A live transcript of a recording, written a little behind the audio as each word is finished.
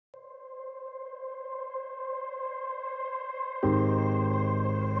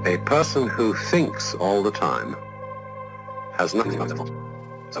A person who thinks all the time has nothing about their thoughts.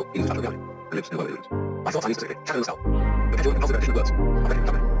 So he loses touch with reality and lives in the world of illusions. My thoughts are specifically challenge himself. Perpetual impulsive repetition of words. I'll let him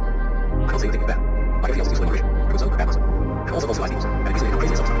come in. I don't say anything is bad. Like everything else is useful in moderation. Good so, bad master. And also falsifies evils. And easily become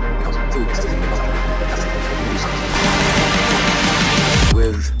crazy and self-destructive. Because through excessive thinking and falsification, that's it.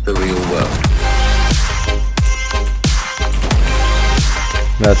 With the real world.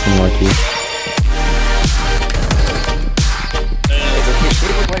 That's unlucky.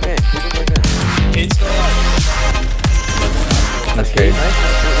 That's great.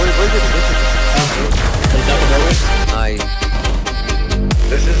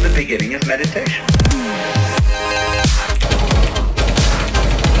 This is the beginning of meditation.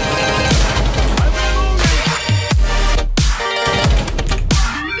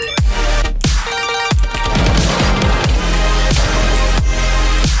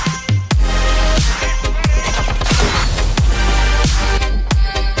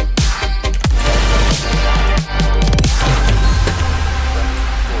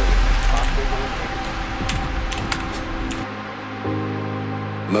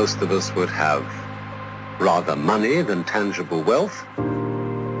 Most of us would have rather money than tangible wealth,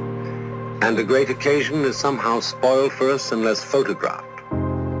 and a great occasion is somehow spoiled for us unless photographed.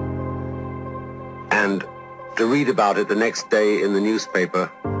 And to read about it the next day in the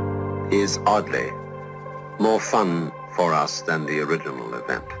newspaper is oddly more fun for us than the original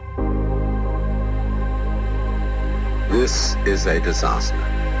event. This is a disaster.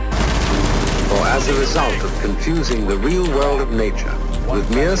 For as a result of confusing the real world of nature with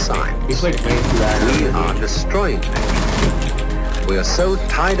mere science, we are destroying nature. We are so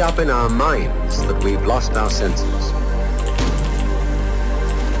tied up in our minds that we've lost our senses.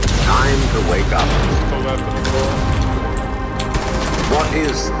 Time to wake up. What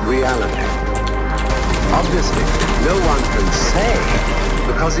is reality? Obviously, no one can say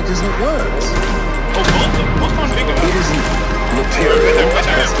because it isn't words. It isn't material,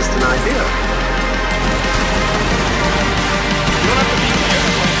 that's just an idea.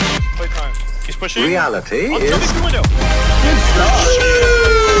 He's pushing. Reality is...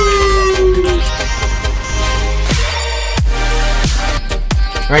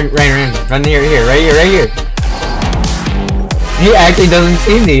 Run here, right here. He actually doesn't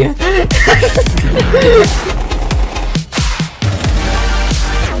see me.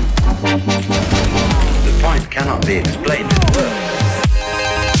 The point cannot be explained in words.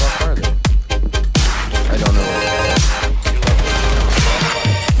 I don't know.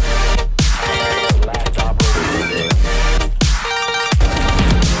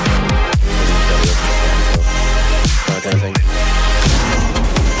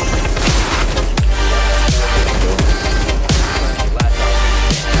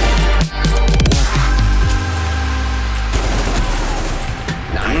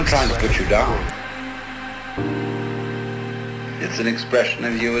 I'm not trying to put you down. It's an expression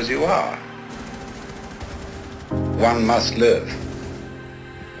of you as you are. One must live.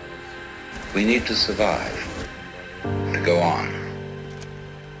 We need to survive, to go on.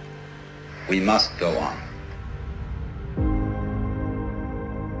 We must go on.